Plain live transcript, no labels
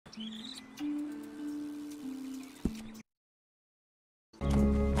The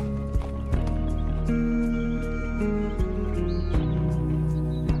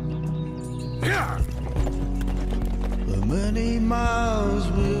many miles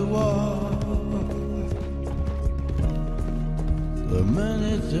we walk, the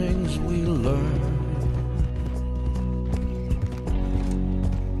many things we learn,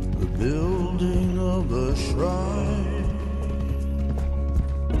 the building of a shrine,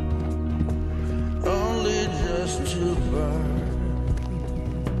 only just to burn.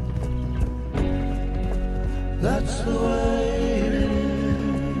 That's the way it is.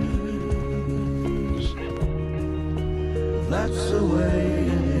 That's the way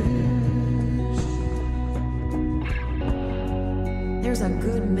it is. There's a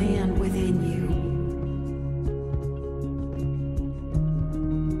good man within you.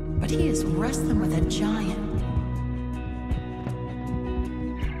 But he is wrestling with a giant.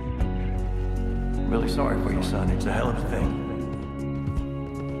 Really sorry for you, son. It's a hell of a thing.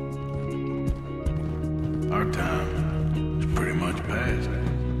 Our time is pretty much past.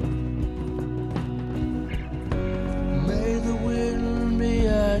 May the wind be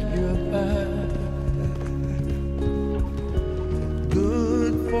at your back.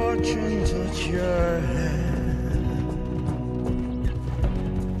 Good fortune touch your hand.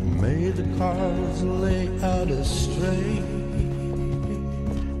 May the cards lay out astray,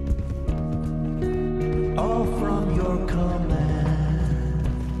 all from your command.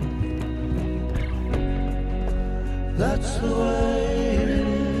 That's the way it is.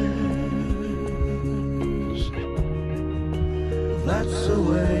 That's the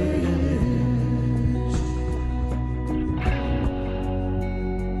way it is.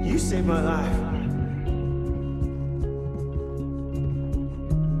 You saved my life.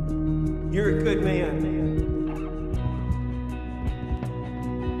 You're a good man.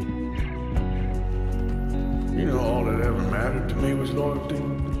 You know, all that ever mattered to me was loyalty.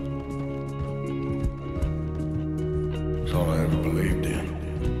 It's all I ever believed in.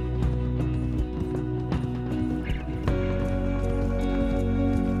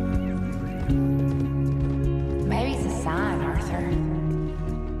 Maybe it's a sign, Arthur.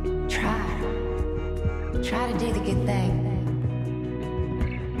 Try to do the good thing.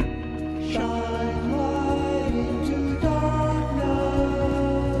 Shine light into darkness.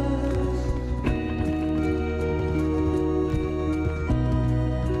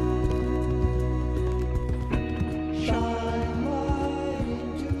 Shine light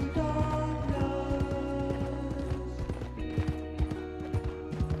into darkness.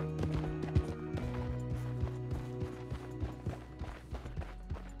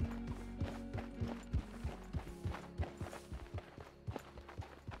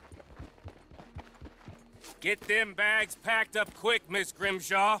 Get them bags packed up quick, Miss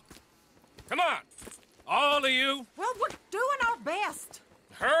Grimshaw. Come on, all of you. Well, we're doing our best.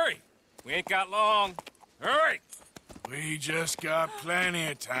 Hurry. We ain't got long. Hurry. We just got plenty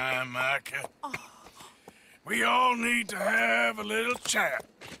of time, Micah. We all need to have a little chat.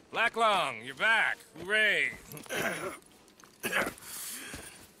 Black Lung, you're back. Hooray.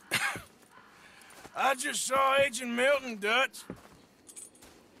 I just saw Agent Milton, Dutch.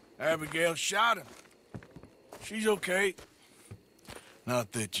 Abigail shot him. She's okay.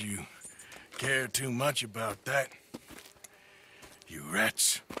 Not that you care too much about that. You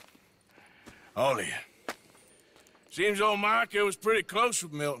rats. All of you. Seems old Micah was pretty close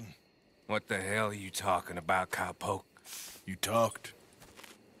with Milton. What the hell are you talking about, cowpoke? You talked.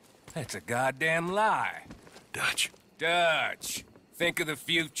 That's a goddamn lie. Dutch. Dutch, think of the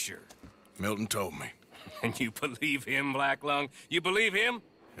future. Milton told me. And you believe him, Black Lung? You believe him?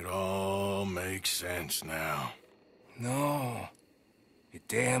 It all makes sense now. No, it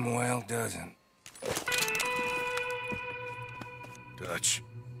damn well doesn't. Dutch.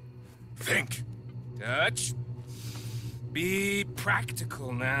 Think. Dutch, be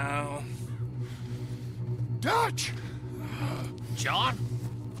practical now. Dutch! John?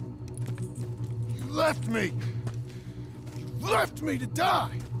 You left me. You left me to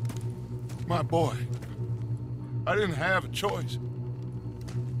die. My boy. I didn't have a choice.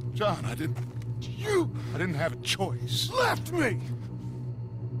 John, I didn't have a choice. Left me!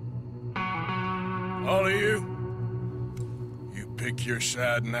 All of you, you pick your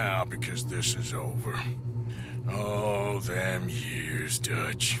side now because this is over. All them years,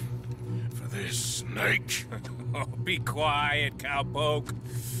 Dutch. For this snake. Oh, be quiet, cowpoke.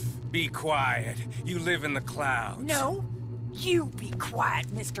 Be quiet. You live in the clouds. No, you be quiet,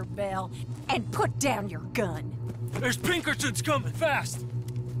 Mr. Bell, and put down your gun. There's Pinkertons coming, fast!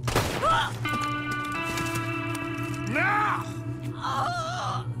 Now!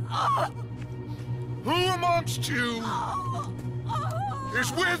 Who amongst you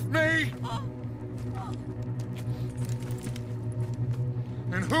is with me?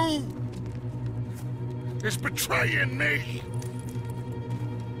 And who is betraying me?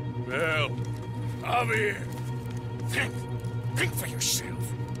 Well, Javier, think for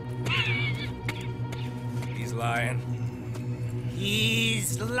yourself. He's lying.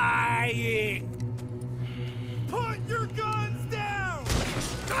 He's lying! Put your guns down!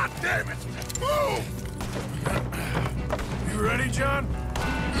 God damn it! Move! You ready, John?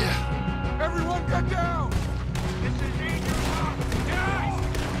 Yeah. Everyone get down! This is Angel Rock! Guys!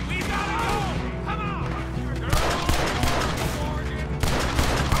 We gotta go! Come on! Morgan!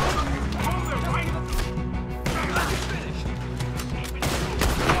 Hold it right! Let me finish!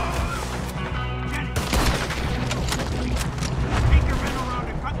 Jenny! Take your men around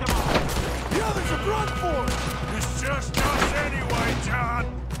and cut them off! The others have run for it! It's just us anyway, John!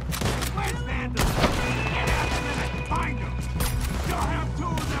 Where's Vandal? Get after them and find them! You'll have two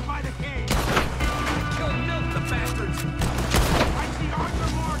of them by the cave! Kill milk the bastards! I see Arthur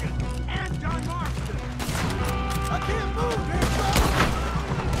Morgan and John Marston! I can't move, here,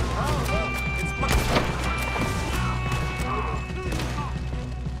 Oh, well, it's my...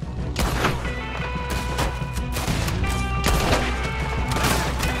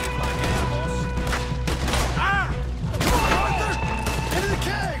 Ah! Come on, Arthur! Into the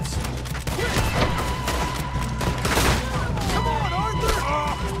caves! Come on, Arthur!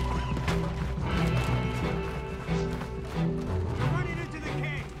 They're running into the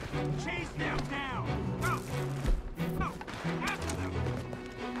cave! Chase them down! Go! Go! After them!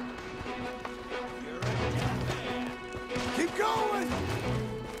 Keep going!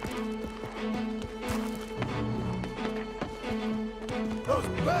 Those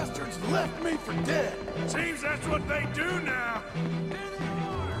bastards left me for dead. Seems that's what they do now. There they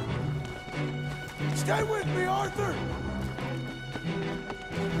are! Stay with me, Arthur!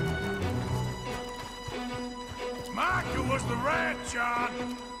 Michael was the rat,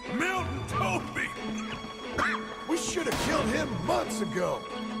 John. Milton told me. We should have killed him months ago.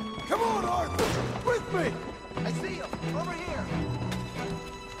 Come on, Arthur, with me. I see him! Over here!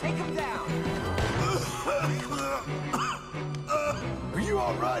 Take him down! Are you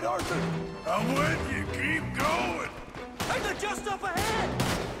all right, Arthur? I'm with you. Keep going. And they're just up ahead!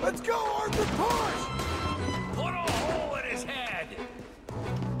 Let's go, Arthur. Push. Put a hole in his head!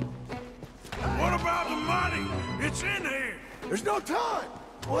 What about the money? It's in here. There's no time.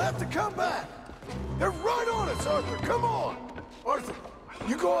 We'll have to come back. They're right on us, Arthur. Come on. Arthur,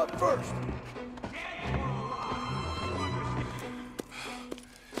 you go up first.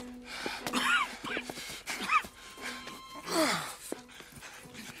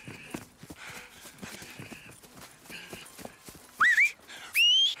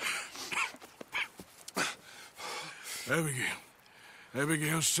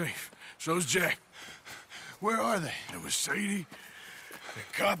 Abigail's safe. So's Jack. Where are they? It was Sadie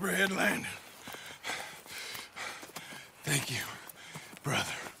at Copperhead Landing. Thank you,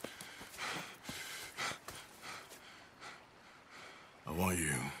 brother. I want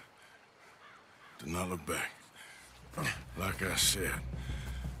you to not look back. Like I said.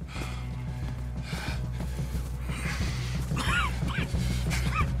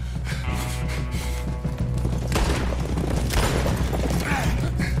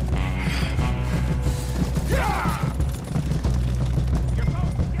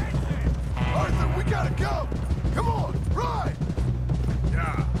 Arthur, we gotta go! Come on, ride!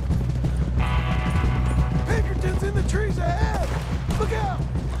 Yeah. Pinkerton's in the trees ahead! Look out!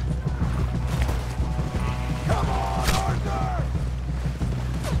 Come on, Arthur!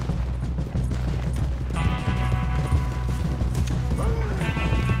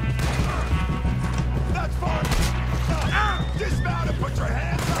 That's far! Dismount and put your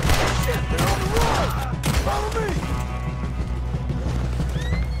hands up! Shit, they're on the road! Follow me!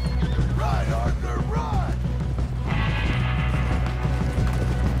 Ride, Arthur, ride!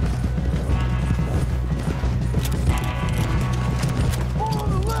 More on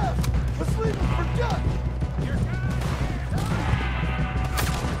the left! Let's leave them for Dutch!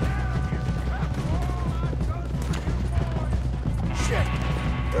 Shit!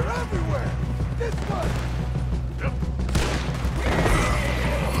 They're everywhere! This way!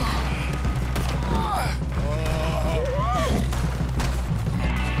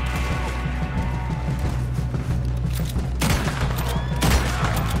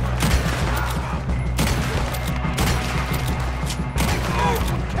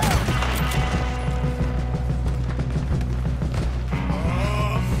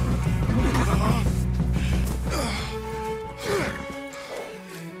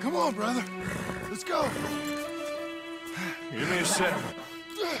 Come Come on, brother. Let's go. Give me a second.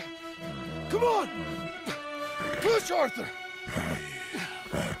 Come on. Push, Arthur.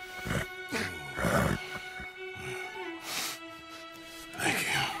 Thank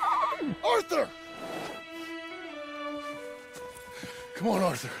you. Arthur! Come on,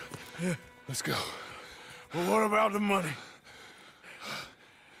 Arthur. Let's go. Well, what about the money?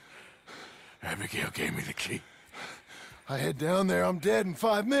 Abigail gave me the key. I head down there, I'm dead in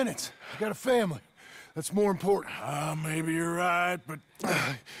 5 minutes. I got a family. That's more important. Maybe you're right, but...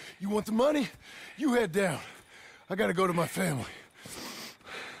 You want the money? You head down. I gotta go to my family.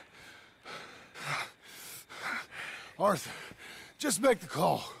 Arthur, just make the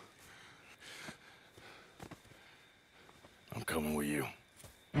call. I'm coming with you.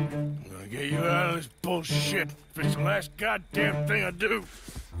 I'm gonna get you out of this bullshit if it's the last goddamn thing I do.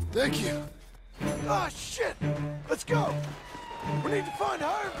 Thank you. Ah, shit! Let's go! We need to find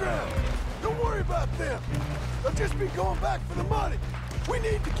higher ground. Don't worry about them. They'll just be going back for the money. We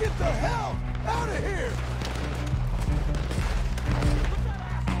need to get the hell out of here!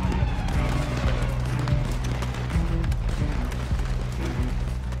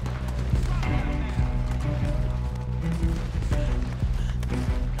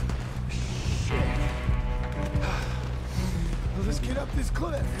 Let's get up this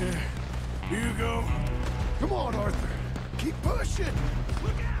cliff. Here you go. Come on, Arthur. Keep pushing.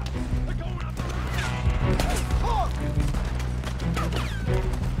 Look out! They're going up the road! Oh!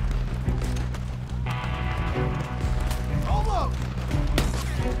 Almost!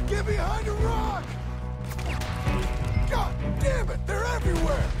 Get behind a rock! God damn it! They're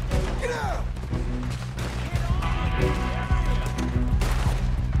everywhere! Get out!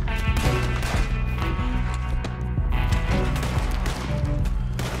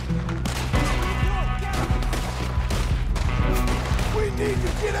 We need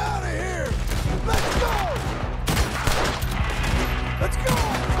to get out of here! Let's go! Let's go!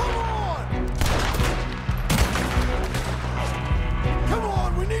 Come on! Come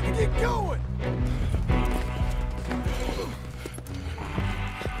on, we need to get going!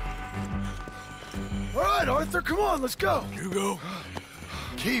 All right, Arthur, come on, let's go! You go.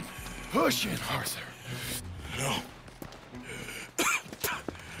 Keep pushing, Arthur. No.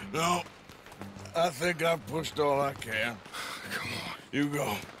 No. I think I've pushed all I can. Come on. You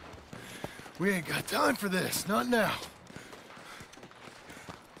go. We ain't got time for this, not now.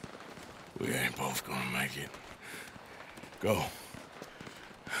 We ain't both gonna make it. Go.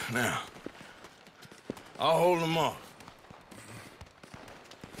 Now. I'll hold them off.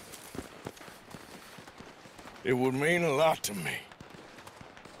 It would mean a lot to me.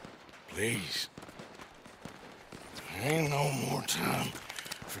 Please. There ain't no more time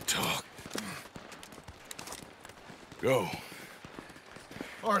for talk. Go.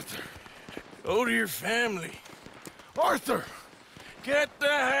 Arthur. Go to your family. Arthur! Get the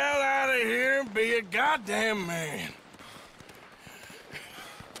hell out of here and be a goddamn man.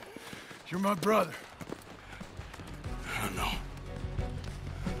 You're my brother. I know.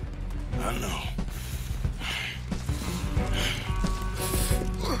 I know.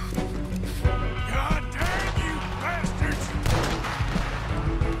 God damn you bastards!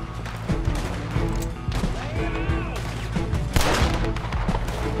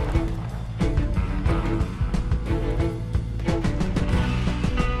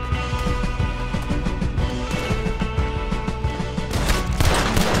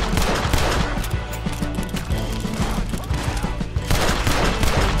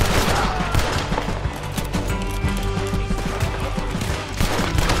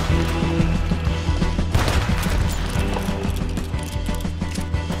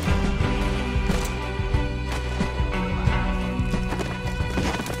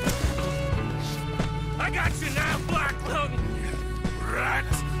 I got you now, Blacklung! Rat!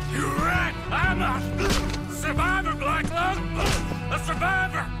 You rat! I'm a survivor, Blacklung! A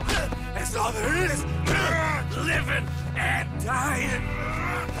survivor! That's all there is! Living and dying!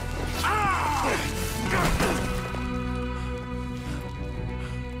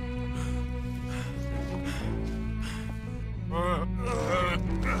 Oh,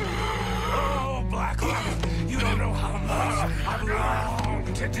 Blacklung! You don't know how much I've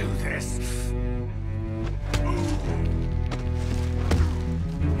longed to do this!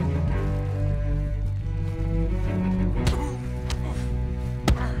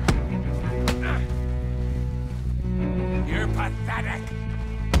 You're pathetic.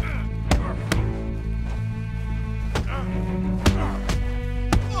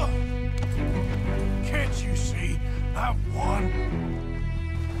 Can't you see? I've won.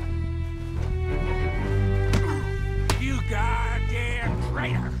 You goddamn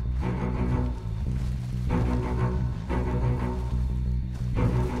traitor.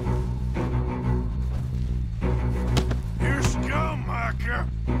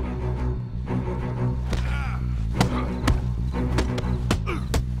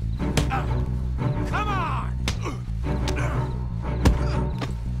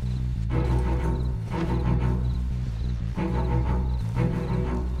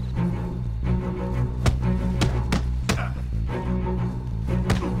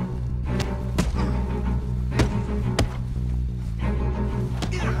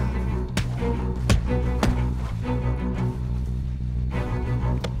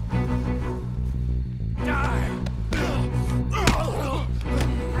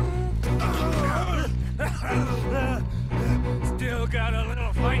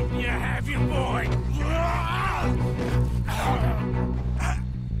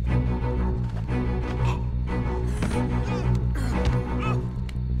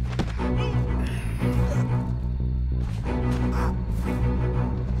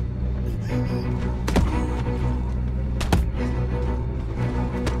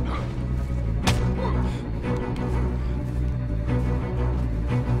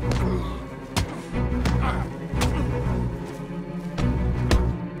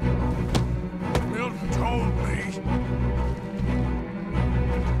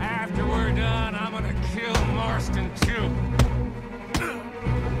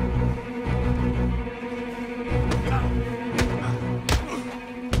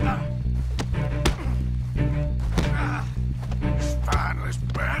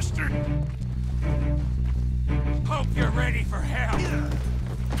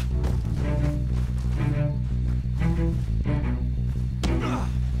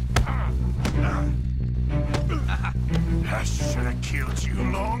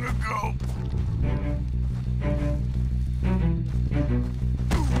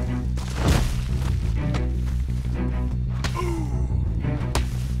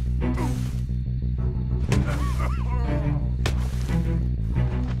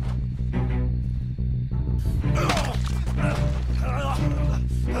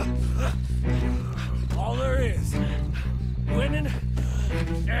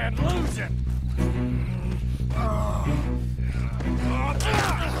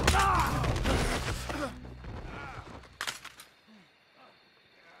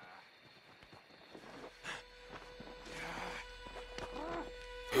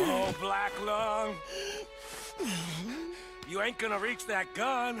 black lung. You ain't gonna reach that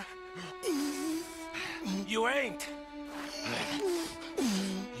gun. You ain't.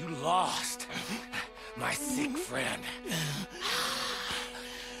 You lost, my sick friend.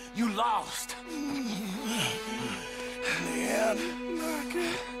 You lost. In the end,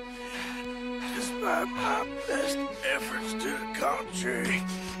 Margaret, despite my best efforts to the contrary,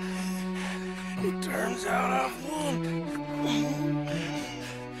 it turns out I've won.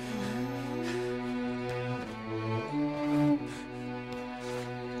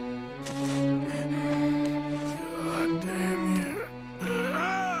 God damn you.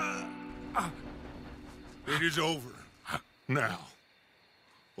 It is over. Now,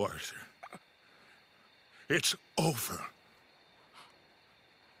 Arthur. It's over.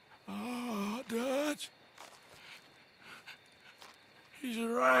 Oh, Dutch. He's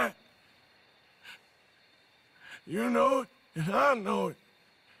right. You know it, and I know it.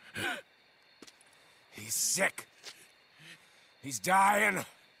 He's sick. He's dying.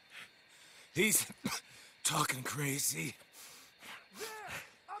 He's talking crazy. There!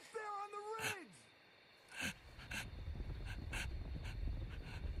 Up there on the ridge!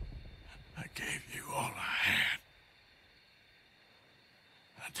 I gave you all I had.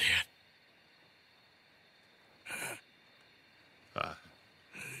 I did.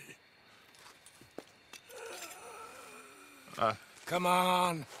 Come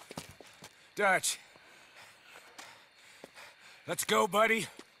on. Dutch. Let's go, buddy.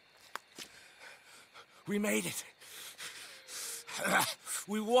 We made it.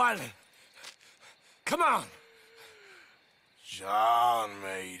 We won. Come on. John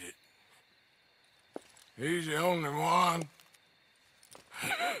made it. He's the only one.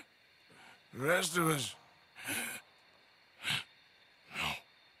 The rest of us... No.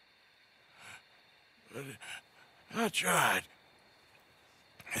 But I tried.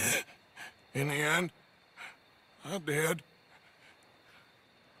 In the end, I did.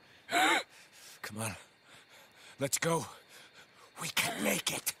 Come on. Let's go. We can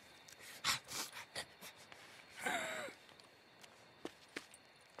make it.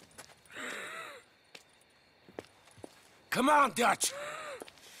 Come on, Dutch.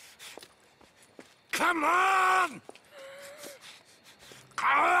 Come on!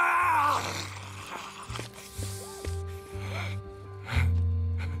 Ah!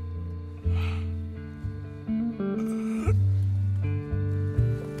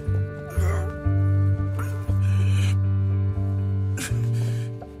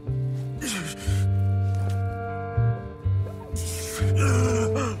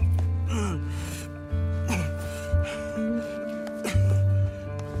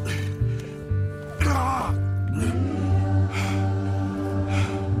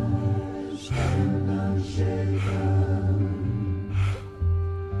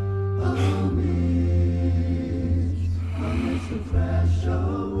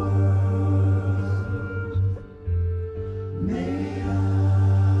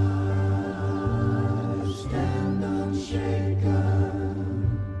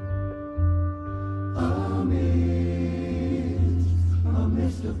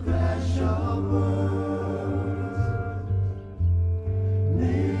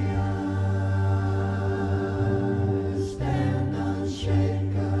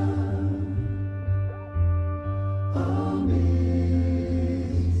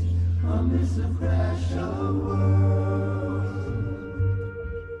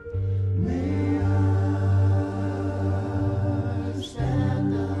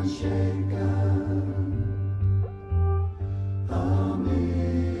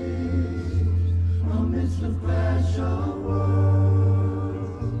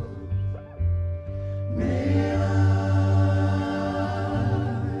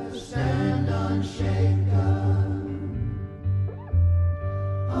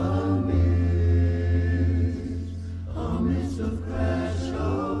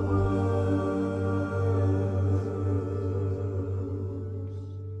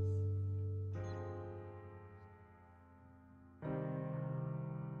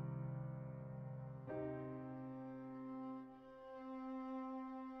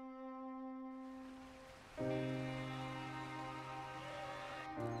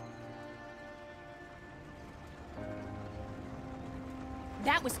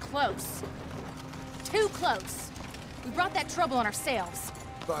 That was close. Too close. We brought that trouble on ourselves.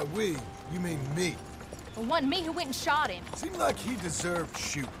 By we, you mean me. It wasn't me who went and shot him. Seemed like he deserved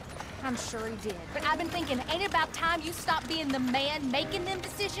shooting. I'm sure he did. But I've been thinking, ain't it about time you stop being the man making them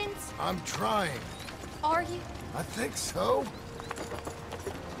decisions? I'm trying. Are you? I think so.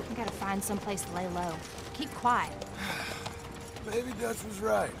 I gotta find someplace to lay low. Keep quiet. Maybe Dutch was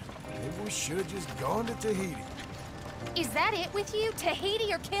right. Maybe we should have just gone to Tahiti. Is that it with you?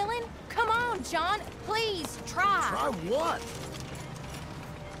 Tahiti or killing? Come on, John. Please, try. Try what?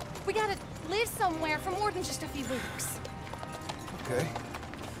 We gotta live somewhere for more than just a few weeks. Okay.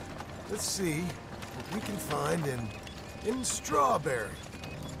 Let's see what we can find in Strawberry.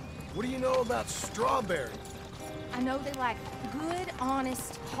 What do you know about Strawberry? I know they like good,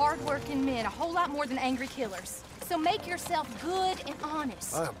 honest, hard-working men a whole lot more than angry killers. So make yourself good and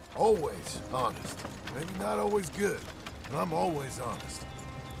honest. I'm always honest. Maybe not always good, but I'm always honest.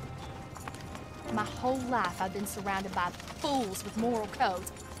 My whole life I've been surrounded by fools with moral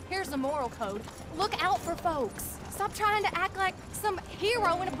codes. Here's the moral code. Look out for folks. Stop trying to act like some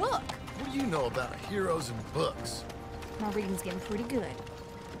hero in a book. What do you know about heroes and books? My reading's getting pretty good.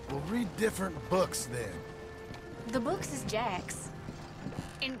 Well, read different books then. The books is Jack's.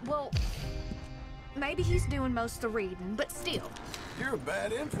 And, well, maybe he's doing most of the reading, but still. You're a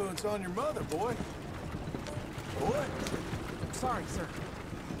bad influence on your mother, boy. Boy, Sorry, sir.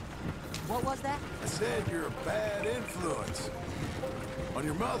 What was that? I said you're a bad influence on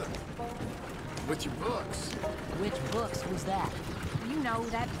your mother with your books. Which books was that? You know,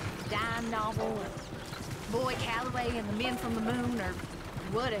 that dime novel, Boy Calloway and the Men from the Moon, or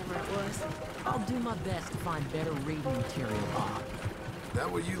whatever it was. I'll do my best to find better reading material, Bob. That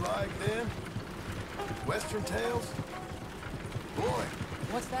what you like then? Western tales? Boy,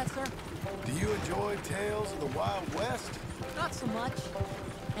 What's that, sir? do you enjoy tales of the Wild West? Not so much.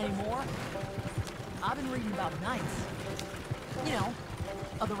 Anymore. I've been reading about knights. You know,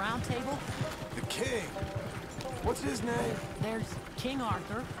 of the Round Table. The king. What's his name? There's King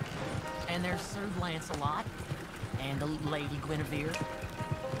Arthur, and there's Sir Lancelot, and the Lady Guinevere,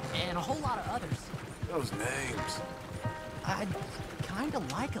 and a whole lot of others. Those names. I kinda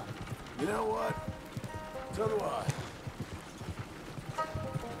like them. You know what? So do I.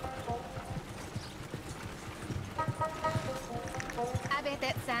 I bet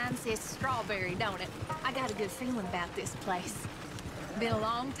that sign says Strawberry, don't it? I got a good feeling about this place. Been a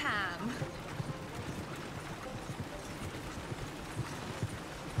long time.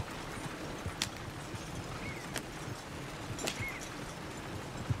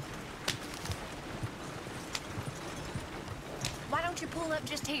 Why don't you pull up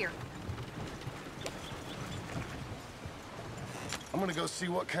just here? I'm gonna go see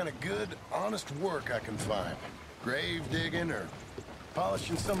what kind of good, honest work I can find. Grave digging or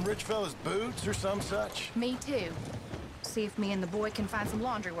polishing some rich fella's boots or some such. Me too. See if me and the boy can find some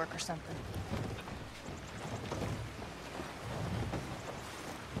laundry work or something.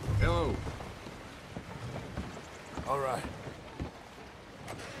 Hello. All right.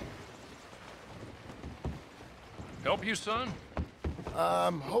 Help you, son?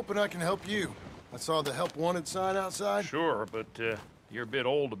 I'm hoping I can help you. I saw the help wanted sign outside. Sure, but you're a bit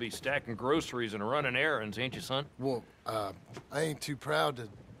old to be stacking groceries and running errands, ain't you, son? Well, I ain't too proud to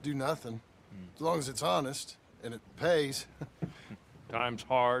do nothing. As long as it's honest and it pays. Time's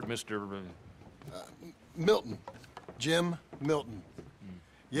hard, Mr. Milton. Jim Milton.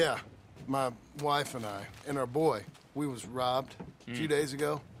 Yeah, my wife and I, and our boy, we was robbed a few days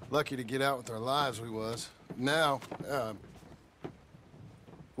ago. Lucky to get out with our lives, we was. Now,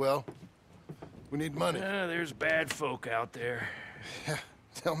 well, we need money. There's bad folk out there.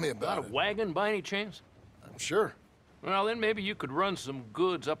 Tell me Got about a it. wagon by any chance? I'm sure. Well, then maybe you could run some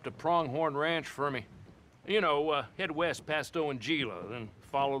goods up to Pronghorn Ranch for me. You know, head west past Owanjila, then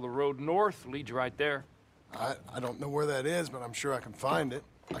follow the road north, leads you right there. I don't know where that is, but I'm sure I can find it.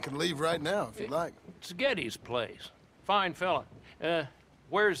 I can leave right now if you'd like. It's Getty's place. Fine fella.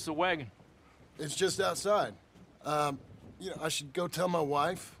 Where's the wagon? It's just outside. You know, I should go tell my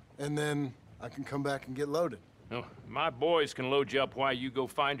wife, and then I can come back and get loaded. No, my boys can load you up while you go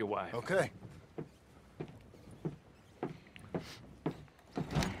find your wife. Okay.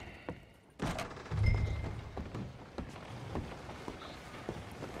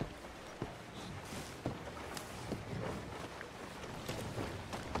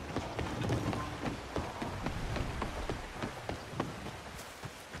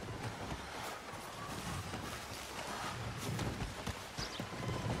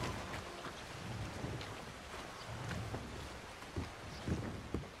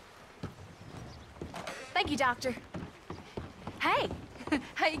 Thank you, Doctor. Hey,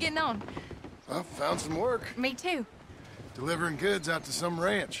 how you getting on? Well, found some work. Me too. Delivering goods out to some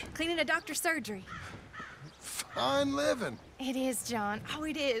ranch. Cleaning a doctor's surgery. Fine living. It is, John. Oh,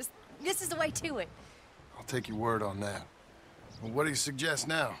 it is. This is the way to it. I'll take your word on that. Well, what do you suggest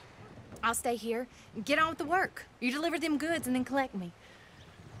now? I'll stay here and get on with the work. You deliver them goods and then collect me.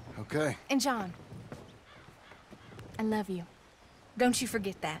 Okay. And John, I love you. Don't you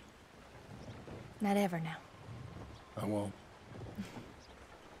forget that. Not ever now. I won't.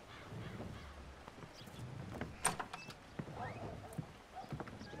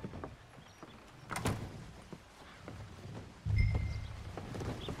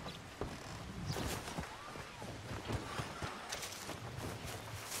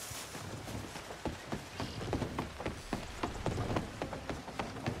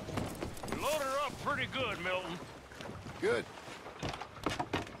 We loaded her up pretty good, Milton. Good.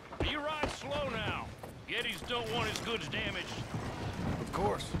 You ride slow now. Geddes don't want his goods damaged. Of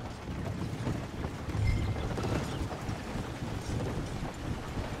course.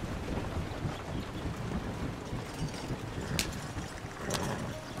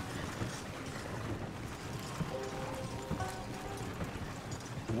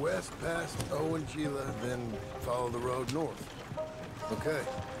 West past Owen Gila, then follow the road north. Okay.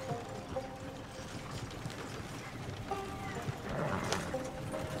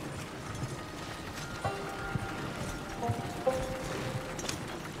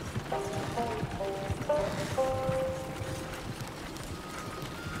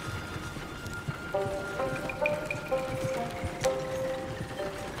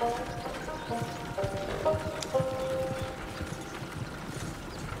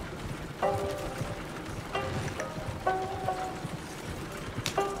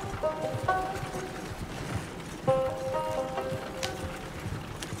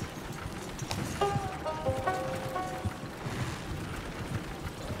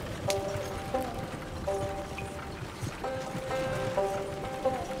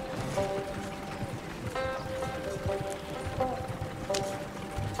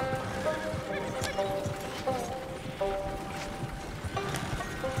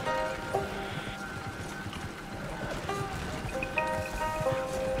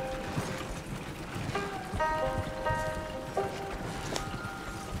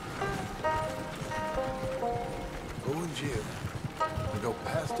 We go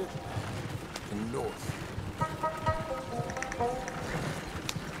past it and north.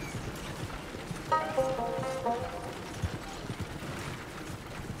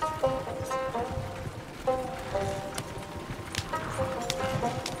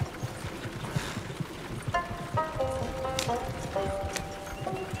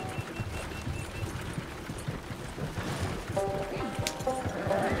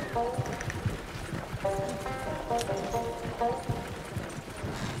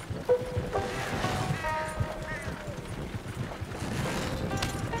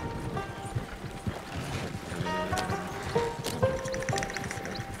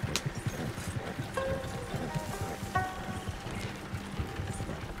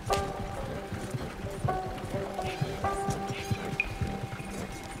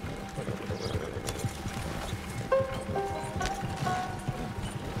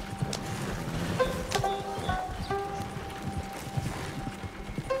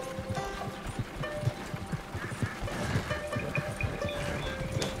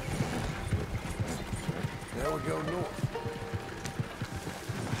 Now we go north.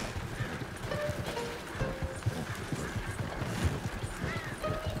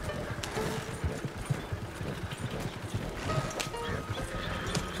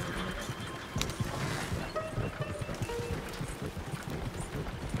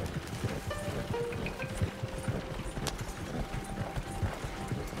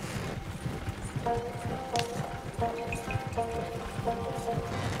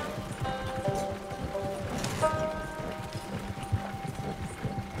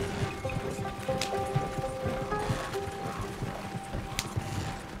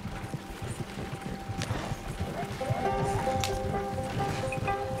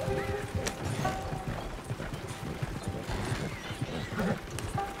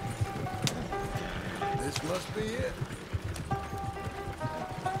 This must be it.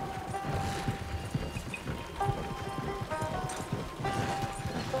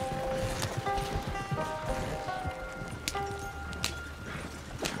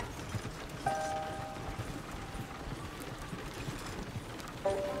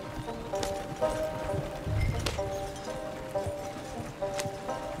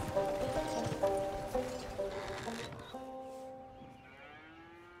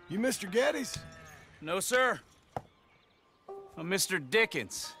 You Mr. Geddes? No, sir. I'm Mr.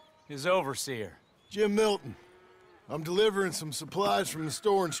 Dickens, his overseer. Jim Milton. I'm delivering some supplies from the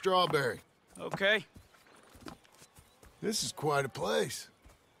store in Strawberry. Okay. This is quite a place.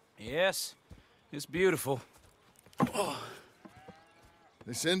 Yes, it's beautiful.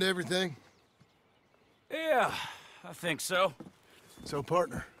 They send everything? Yeah, I think so. So,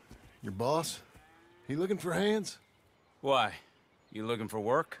 partner, your boss, he looking for hands? Why? You looking for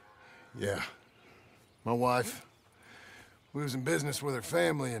work? Yeah. My wife. We was in business with her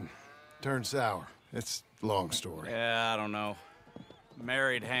family and turned sour. It's a long story. Yeah, I don't know.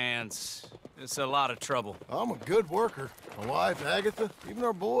 Married hands. It's a lot of trouble. I'm a good worker. My wife, Agatha, even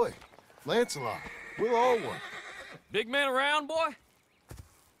our boy, Lancelot. We'll all work. Big man around, boy?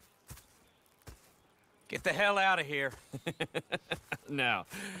 Get the hell out of here. Now,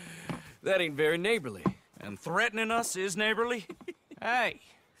 that ain't very neighborly. And threatening us is neighborly? Hey,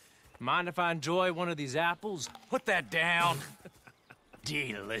 mind if I enjoy one of these apples? Put that down.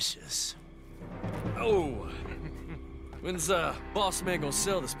 Delicious. Oh, when's boss man gonna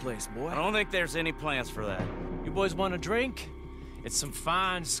sell this place, boy? I don't think there's any plans for that. You boys want a drink? It's some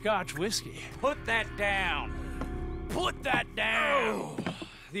fine Scotch whiskey. Put that down. Put that down. Oh,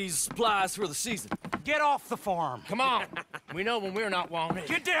 these supplies for the season. Get off the farm. Come on. We know when we're not wanted.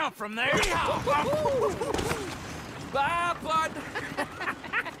 Get down from there. Bye, bud.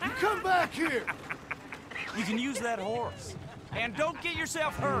 You come back here! You can use that horse. And don't get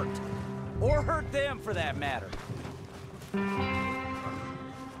yourself hurt. Or hurt them, for that matter.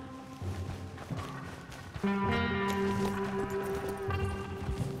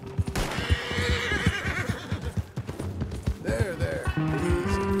 There.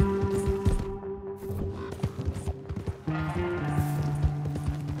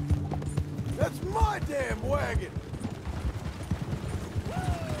 That's my damn wagon!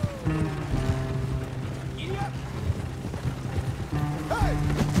 Hey!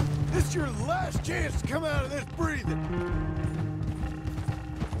 This is your last chance to come out of this breathing!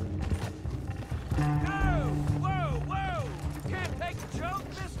 Whoa! You can't take a joke,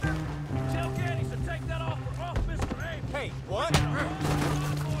 mister? Tell Geddes to take that off Mr. Abe. Hey, what?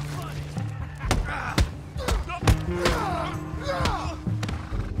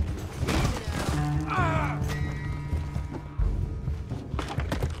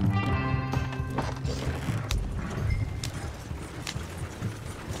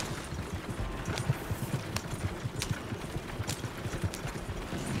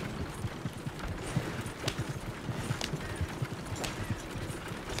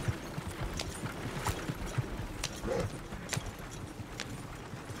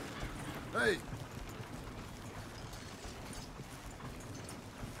 Hey!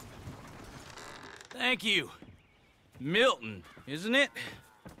 Thank you. Milton, isn't it?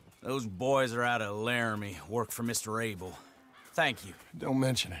 Those boys are out of Laramie, work for Mr. Abel. Thank you. Don't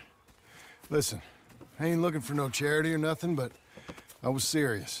mention it. Listen, I ain't looking for no charity or nothing, but I was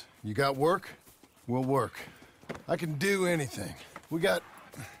serious. You got work? We'll work. I can do anything. We got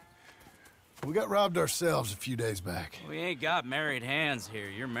robbed ourselves a few days back. We ain't got married hands here.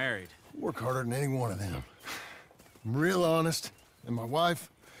 You're married. Work harder than any one of them. I'm real honest, and my wife,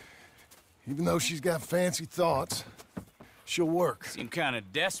 even though she's got fancy thoughts, she'll work. Seem kind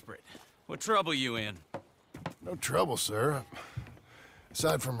of desperate. What trouble you in? No trouble, sir.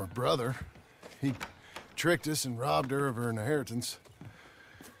 Aside from her brother. He tricked us and robbed her of her inheritance.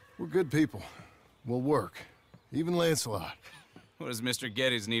 We're good people. We'll work. Even Lancelot. What does Mr.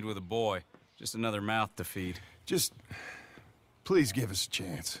 Geddes need with a boy? Just another mouth to feed. Just... please give us a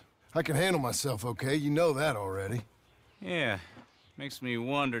chance. I can handle myself okay, you know that already. Yeah. Makes me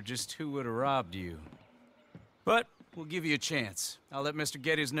wonder just who would have robbed you. But we'll give you a chance. I'll let Mr.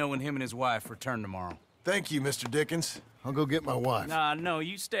 Geddes know when him and his wife return tomorrow. Thank you, Mr. Dickens. I'll go get my wife. Nah, no,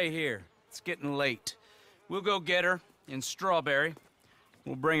 you stay here. It's getting late. We'll go get her in Strawberry.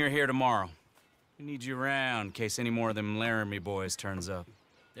 We'll bring her here tomorrow. We need you around in case any more of them Laramie boys turns up.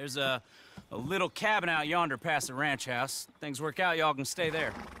 There's a little cabin out yonder past the ranch house. Things work out, y'all can stay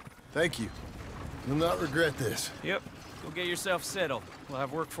there. Thank you. You'll not regret this. Yep. Go get yourself settled. We'll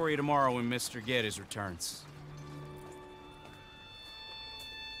have work for you tomorrow when Mr. Geddes returns.